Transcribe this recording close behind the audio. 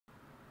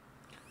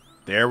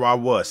There I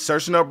was,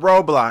 searching up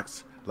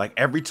Roblox like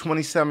every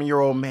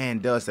 27-year-old man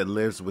does that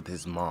lives with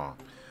his mom,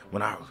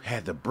 when I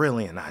had the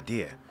brilliant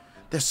idea.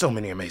 There's so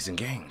many amazing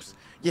games,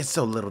 yet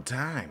so little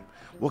time.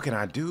 What can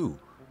I do?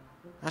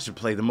 I should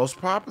play the most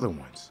popular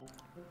ones.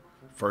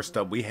 First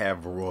up, we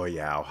have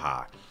Royale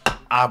High.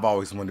 I've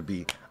always wanted to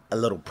be a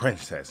little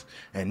princess,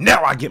 and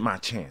now I get my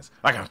chance.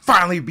 I can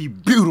finally be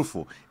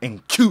beautiful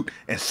and cute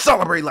and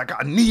celebrate like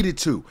I needed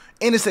to.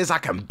 And it says I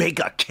can bake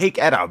a cake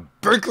at a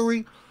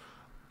bakery?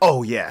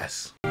 Oh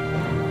yes.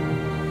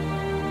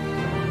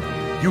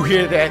 You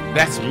hear that?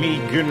 That's me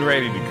getting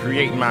ready to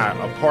create my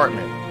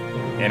apartment.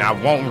 And I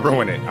won't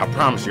ruin it. I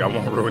promise you I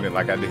won't ruin it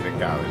like I did in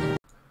college.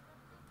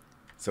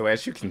 So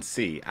as you can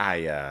see,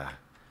 I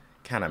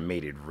kind of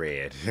made it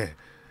red.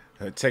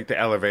 Take the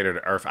elevator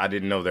to Earth. I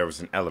didn't know there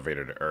was an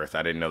elevator to Earth.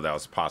 I didn't know that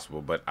was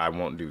possible, but I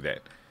won't do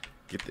that.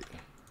 Get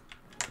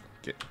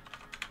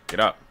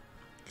up.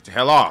 Get the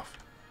hell off.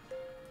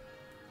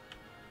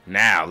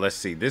 Now, let's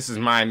see. This is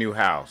my new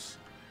house.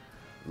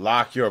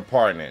 Lock your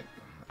apartment.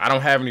 I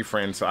don't have any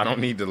friends, so I don't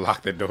need to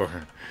lock the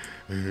door.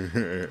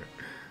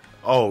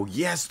 Oh,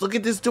 yes. Look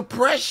at this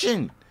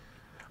depression.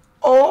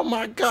 Oh,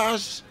 my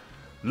gosh.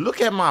 Look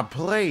at my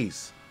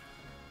place.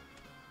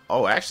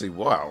 Oh, actually,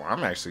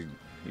 wow.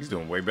 He's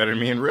doing way better than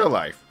me in real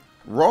life.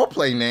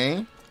 Roleplay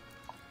name.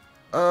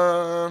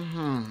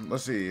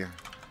 Let's see.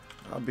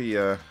 I'll be,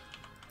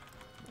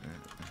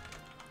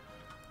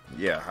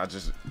 yeah,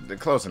 they're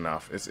close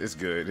enough. It's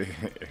good. It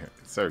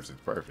serves its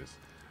purpose.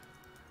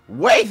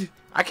 Wait,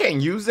 I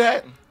can't use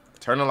that?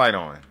 Turn the light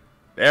on.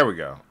 There we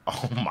go.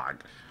 Oh my,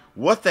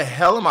 what the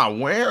hell am I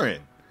wearing?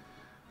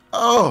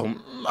 Oh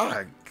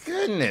my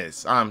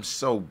goodness, I'm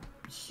so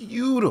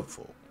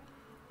beautiful.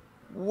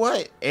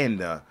 What is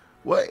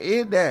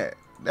that?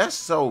 That's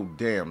so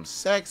damn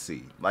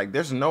sexy. Like,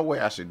 there's no way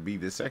I should be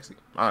this sexy,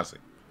 honestly.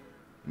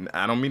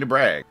 I don't mean to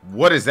brag.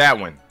 What is that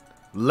one?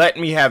 Let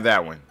me have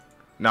that one.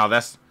 No,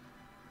 that's...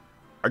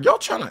 Are y'all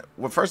trying to...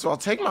 Well, first of all,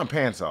 take my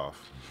pants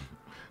off.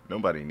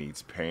 Nobody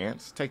needs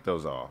pants. Take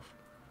those off.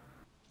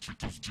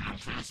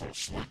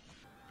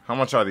 How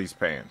much are these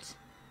pants?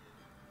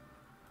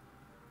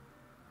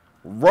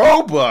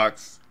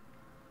 Robucks?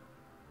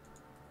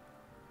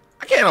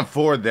 I can't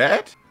afford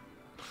that.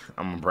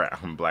 I'm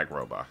black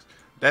Robux.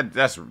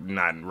 That's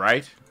not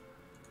right.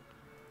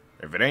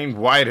 If it ain't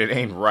white, it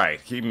ain't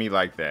right. Keep me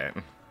like that.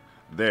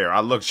 There,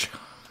 I look...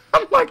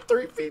 I'm like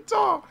 3 feet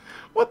tall.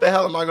 What the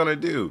hell am I gonna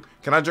do?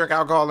 Can I drink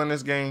alcohol in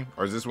this game?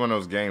 Or is this one of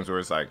those games where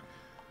it's like...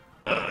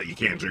 you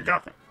can't drink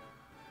alcohol.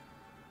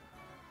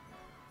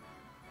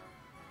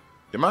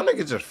 Did my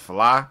nigga just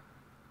fly?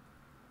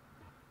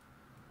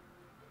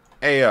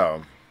 Hey,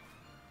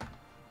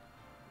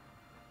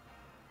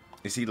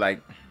 is he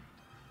like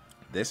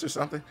this or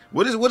something?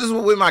 What is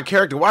with my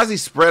character? Why is he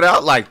spread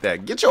out like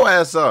that? Get your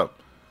ass up.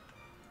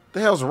 The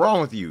hell's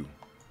wrong with you?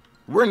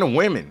 We're into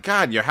women.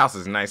 God, your house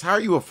is nice. How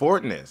are you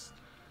affording this?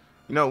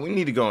 You know, we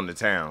need to go into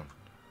town.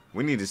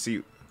 We need to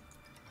see.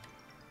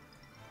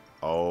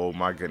 Oh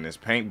my goodness,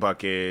 paint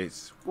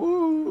buckets.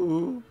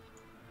 Woo.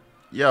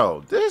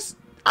 Yo,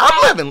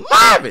 I'm living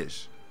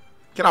lavish.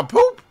 Can I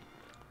poop?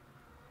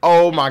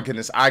 Oh my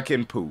goodness, I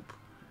can poop.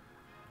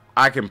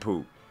 I can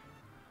poop.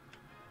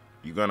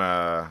 You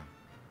gonna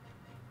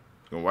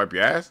wipe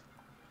your ass?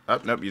 Oh,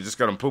 nope, you're just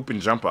gonna poop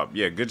and jump up.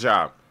 Yeah, good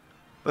job.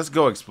 Let's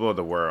go explore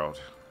the world.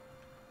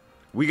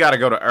 We gotta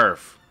go to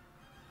Earth.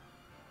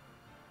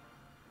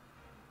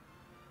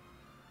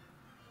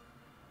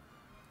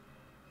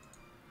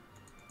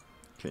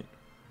 Okay.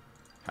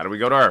 How do we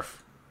go to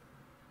Earth?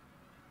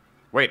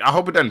 Wait, I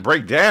hope it doesn't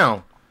break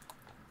down.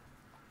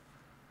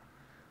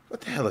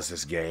 What the hell is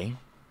this game?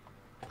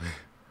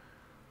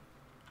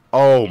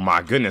 Oh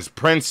my goodness,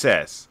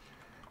 princess.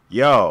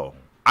 Yo,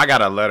 I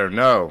gotta let her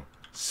know.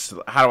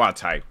 How do I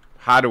type?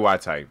 How do I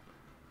type?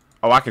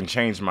 Oh, I can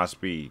change my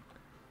speed.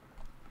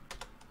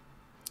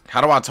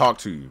 How do I talk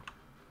to you?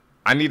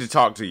 I need to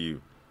talk to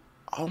you.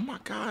 Oh my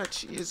God,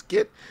 she is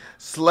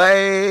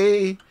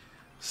slay.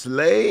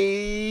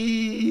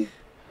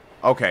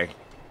 Okay.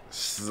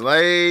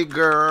 Slay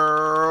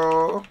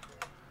girl.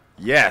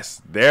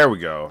 Yes, there we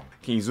go.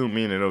 Can you zoom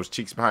in on those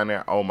cheeks behind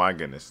there? Oh my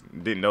goodness.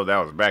 Didn't know that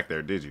was back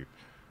there, did you?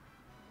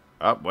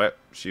 Oh, well,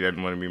 she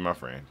doesn't want to be my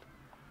friend.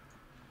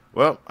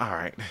 Well,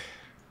 alright.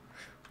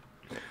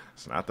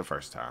 It's not the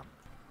first time.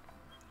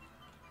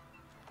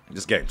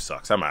 This game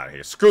sucks. I'm out of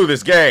here. Screw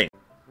this game.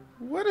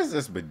 What is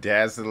this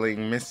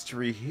bedazzling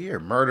mystery here?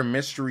 Murder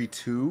Mystery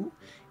 2?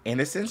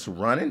 Innocence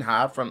run and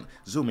hide from...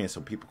 Zoom in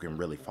so people can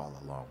really follow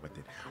along with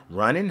it.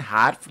 Run and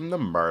hide from the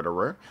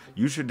murderer.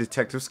 Use your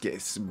detective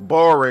skills.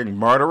 Boring.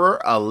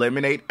 Murderer.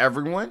 Eliminate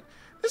everyone.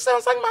 This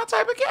sounds like my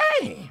type of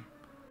game.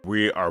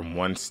 We are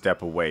one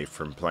step away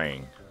from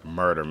playing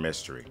Murder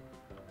Mystery.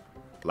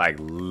 Like,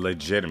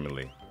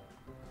 legitimately.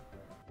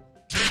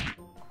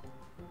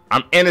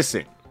 I'm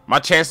innocent. My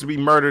chance to be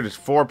murdered is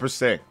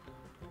 4%.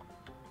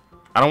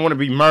 I don't want to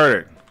be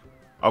murdered.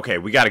 Okay,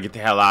 we got to get the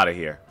hell out of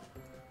here.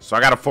 So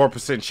I got a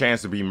 4%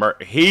 chance to be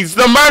murdered. He's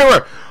the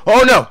murderer!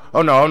 Oh no!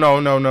 Oh no, oh no,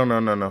 no, no, no,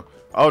 no, no.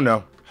 Oh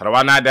no. How do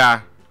I not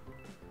die?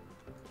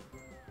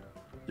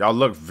 Y'all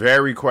look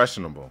very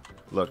questionable.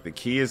 Look, the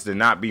key is to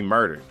not be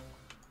murdered.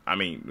 I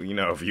mean, you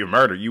know, if you're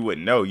murdered, you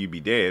wouldn't know. You'd be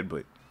dead,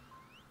 but...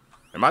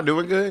 Am I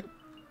doing good?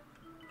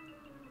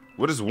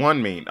 What does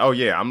 1 mean? Oh,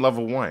 yeah, I'm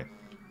level 1.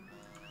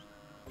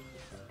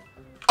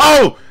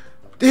 Oh!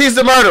 He's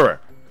the murderer!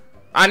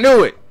 I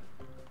knew it!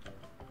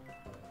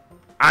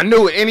 I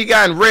knew it! Any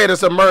guy in red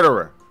is a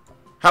murderer.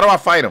 How do I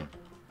fight him?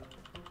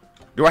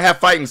 Do I have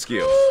fighting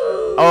skills?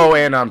 Oh,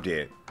 and I'm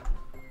dead.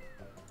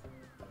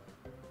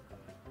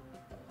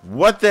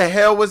 What the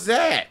hell was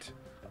that?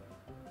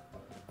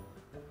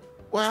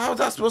 Well, how was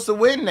I supposed to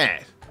win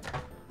that?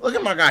 Look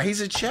at my guy.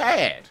 He's a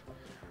Chad.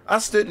 I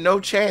stood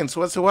no chance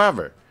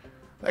whatsoever.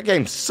 That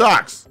game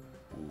sucks.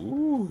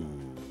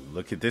 Ooh,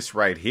 look at this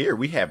right here.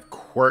 We have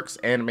Quirk's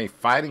Anime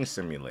Fighting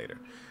Simulator.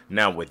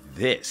 Now with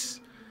this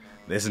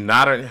is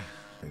not a...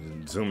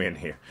 Zoom in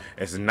here.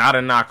 It's not a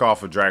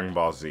knockoff of Dragon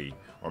Ball Z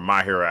or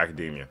My Hero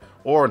Academia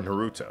or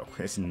Naruto.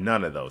 It's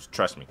none of those.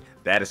 Trust me.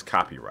 That is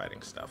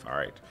copywriting stuff, all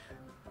right?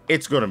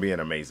 It's going to be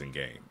an amazing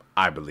game.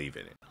 I believe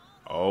in it.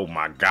 Oh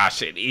my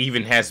gosh, it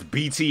even has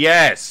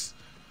BTS.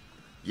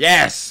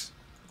 Yes.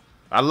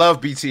 I love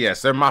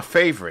BTS. They're my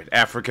favorite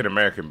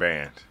African-American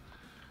band.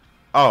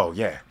 Oh,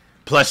 yeah.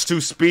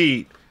 +2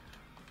 speed.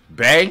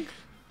 Bang?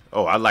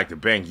 Oh, I'd like to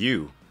bang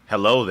you.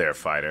 Hello there,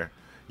 fighter.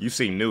 You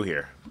seem new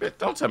here. But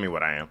don't tell me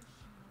what I am.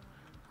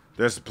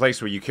 There's a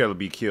place where you kill or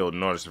be killed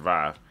in order to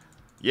survive.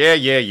 Yeah.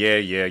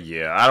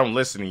 I don't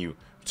listen to you.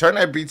 Turn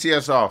that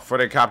BTS off before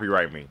they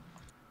copyright me.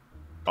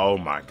 Oh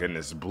my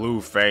goodness, blue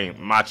fame.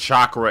 My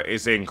chakra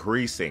is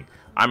increasing.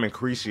 I'm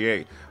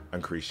increasing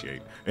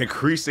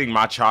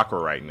my chakra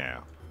right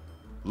now.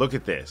 Look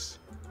at this.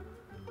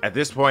 At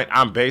this point,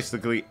 I'm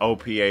basically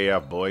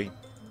OPAF, boy.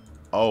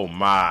 Oh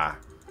my.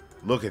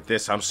 Look at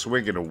this. I'm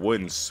swinging a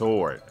wooden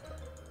sword.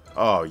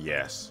 Oh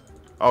yes.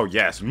 Oh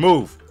yes.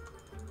 Move.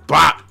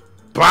 Bop.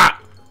 Bop.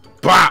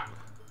 Bop.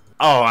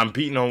 Oh, I'm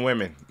beating on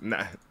women.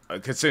 Nah,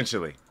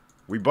 consensually.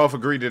 We both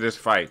agreed to this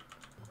fight.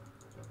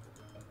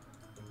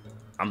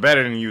 I'm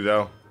better than you,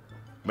 though.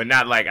 But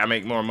not like I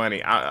make more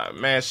money.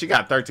 Man, she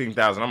got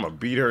 13,000. I'm going to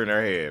beat her in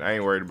her head. I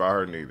ain't worried about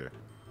her neither.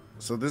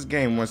 So this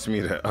game wants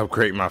me to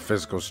upgrade my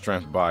physical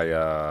strength by,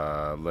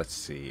 let's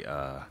see,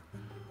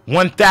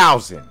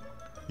 1,000.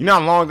 You know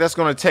how long that's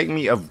going to take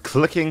me of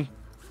clicking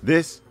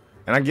this?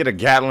 And I get a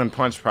Gatling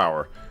punch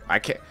power. I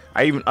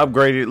even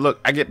upgraded it. Look,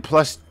 I get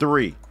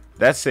 +3.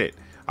 That's it.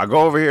 I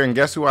go over here and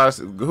guess who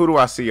do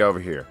I see over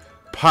here?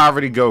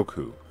 Poverty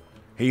Goku.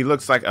 He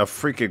looks like a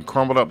freaking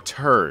crumbled up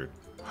turd.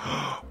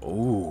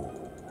 Ooh,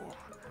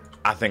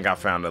 I think I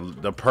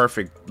found the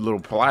perfect little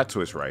plot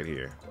twist right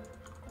here.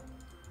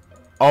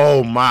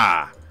 Oh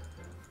my.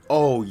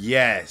 Oh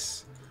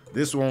yes.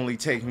 This will only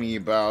take me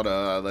about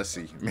let's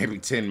see, maybe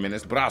 10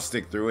 minutes, but I'll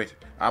stick through it.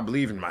 I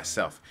believe in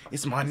myself.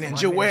 It's my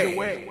ninja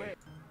way.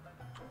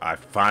 I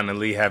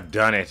finally have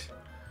done it.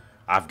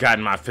 I've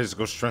gotten my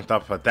physical strength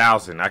up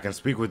 1,000. I can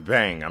speak with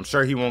Bang. I'm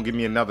sure he won't give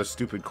me another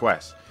stupid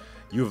quest.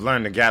 You've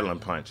learned the Gatling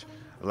punch.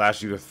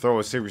 Allows you to throw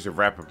a series of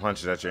rapid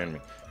punches at your enemy.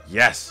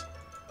 Yes.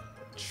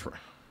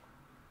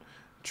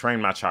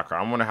 Train my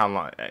chakra. I wonder how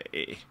long.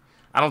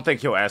 I don't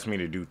think he'll ask me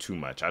to do too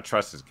much. I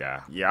trust this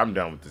guy. Yeah, I'm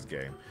done with this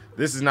game.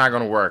 This is not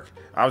going to work.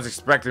 I was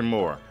expecting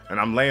more. And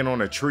I'm laying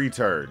on a tree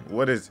turd.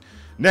 What is...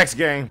 Next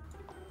game.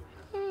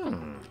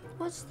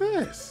 What's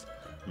this?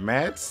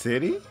 Mad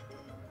City?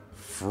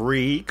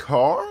 Free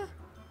car?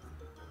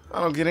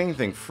 I don't get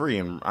anything free.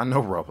 And I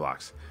know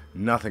Roblox.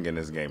 Nothing in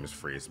this game is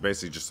free. It's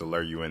basically just to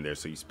lure you in there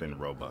so you spend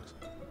Robux.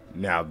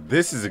 Now,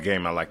 this is a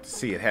game I like to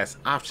see. It has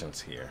options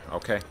here,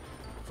 okay?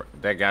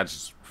 That guy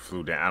just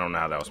flew down. I don't know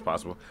how that was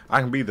possible. I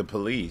can be the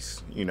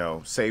police, you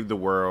know, save the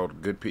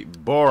world, good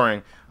people.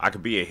 Boring. I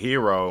could be a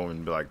hero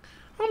and be like,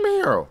 I'm a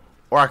hero.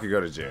 Or I could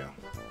go to jail.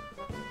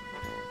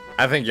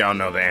 I think y'all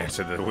know the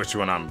answer to which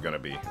one I'm going to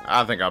be.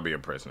 I think I'll be a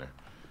prisoner.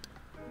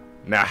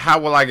 Now, how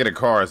will I get a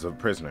car as a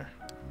prisoner?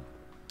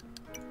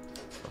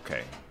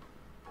 Okay.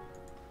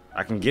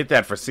 I can get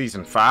that for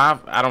season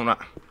 5. I don't know.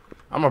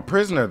 I'm a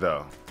prisoner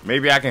though.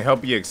 Maybe I can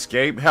help you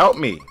escape. Help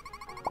me.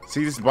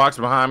 See this box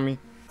behind me?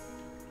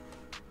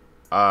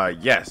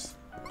 Yes.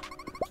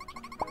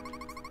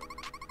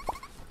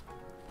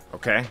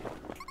 Okay.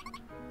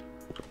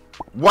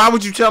 Why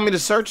would you tell me to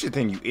search it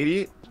then, you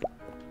idiot?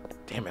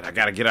 Damn it, I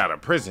gotta get out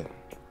of prison.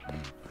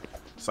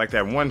 It's like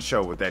that one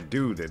show with that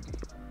dude that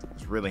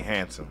was really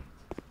handsome.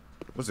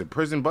 Was it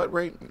Prison Butt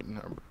Rate?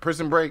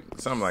 Prison Break?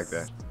 Something like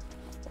that.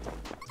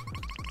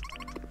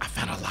 I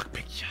found a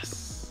lockpick,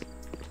 yes.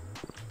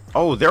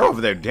 Oh, they're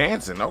over there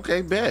dancing.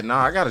 Okay, bet.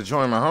 Nah, I gotta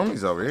join my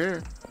homies over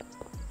here.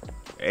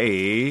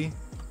 Hey.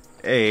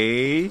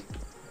 Hey.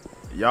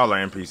 Y'all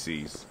are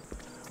NPCs.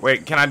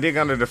 Wait, can I dig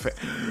under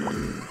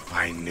the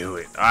I knew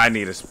it. I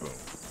need a spoon.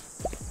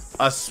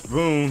 A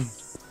spoon.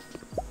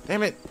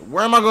 Damn it.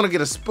 Where am I gonna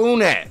get a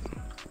spoon at?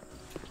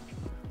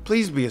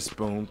 Please be a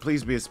spoon.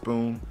 Please be a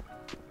spoon.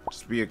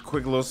 Just be a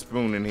quick little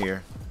spoon in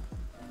here.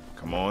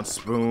 Come on,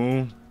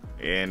 spoon.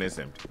 And it's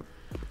empty.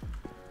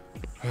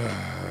 I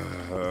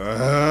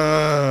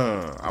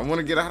want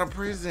to get out of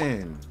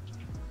prison.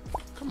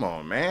 Come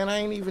on, man. I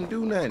ain't even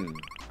do nothing.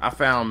 I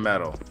found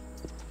metal.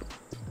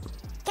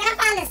 Can I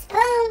find a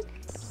spoon?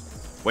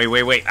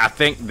 Wait. I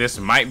think this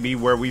might be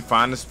where we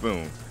find the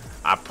spoon.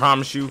 I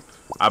promise you.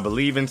 I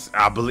believe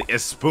a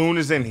spoon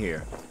is in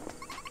here.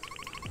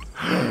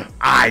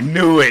 I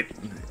knew it.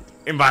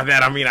 And by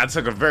that I mean I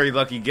took a very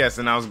lucky guess,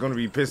 and I was going to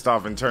be pissed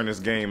off and turn this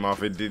game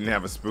off. It didn't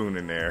have a spoon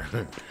in there.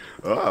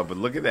 Oh, but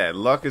look at that.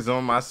 Luck is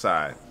on my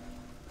side.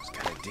 Just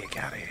gotta dig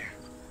out of here.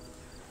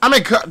 I'm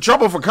in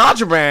trouble for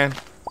contraband.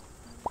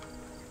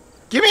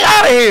 Get me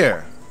out of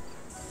here.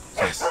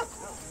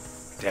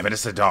 Yes. Damn it,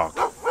 it's a dog.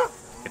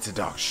 It's a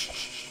dog.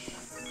 Shh.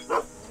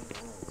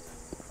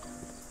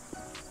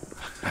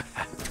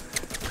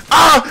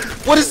 Ah!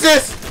 What is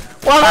this?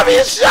 Why am I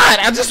being shot?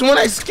 I just want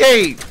to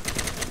escape.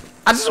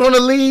 I just want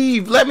to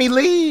leave. Let me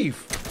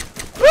leave.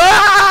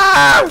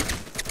 Ah!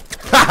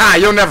 Haha,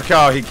 you'll never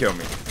call. He killed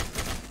me.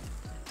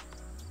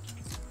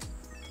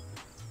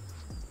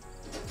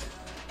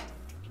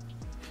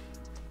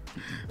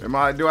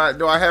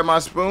 Do I have my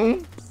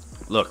spoon?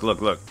 Look.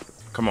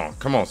 Come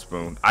on,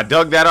 spoon. I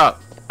dug that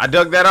up. I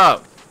dug it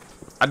up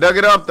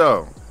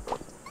though.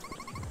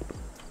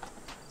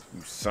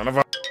 You son of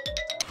a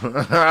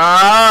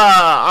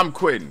I'm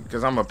quitting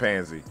because I'm a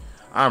pansy.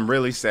 I'm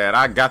really sad.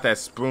 I got that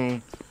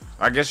spoon.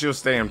 I guess you'll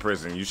stay in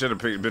prison. You should have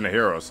been a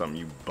hero or something,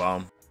 you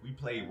bum. We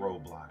played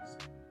Roblox.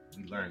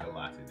 We learned a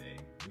lot today.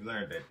 We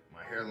learned that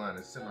my hairline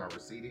is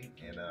semi-receding,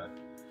 and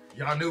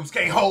y'all noobs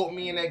can't hold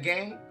me in that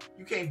game.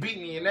 You can't beat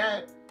me in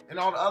that. And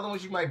all the other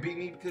ones, you might beat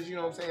me because, you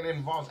know what I'm saying, it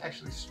involves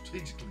actually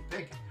strategically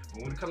thinking.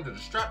 But when it comes to the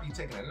strap, you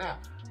taking a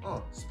nap.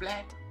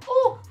 Splat.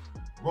 Ooh.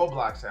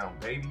 Roblox sound,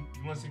 baby.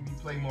 You want to see me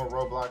play more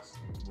Roblox?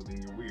 Well,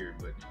 then you're weird,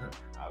 but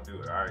I'll do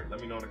it. All right,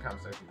 let me know in the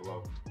comment section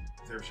below.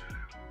 Rashod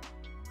out.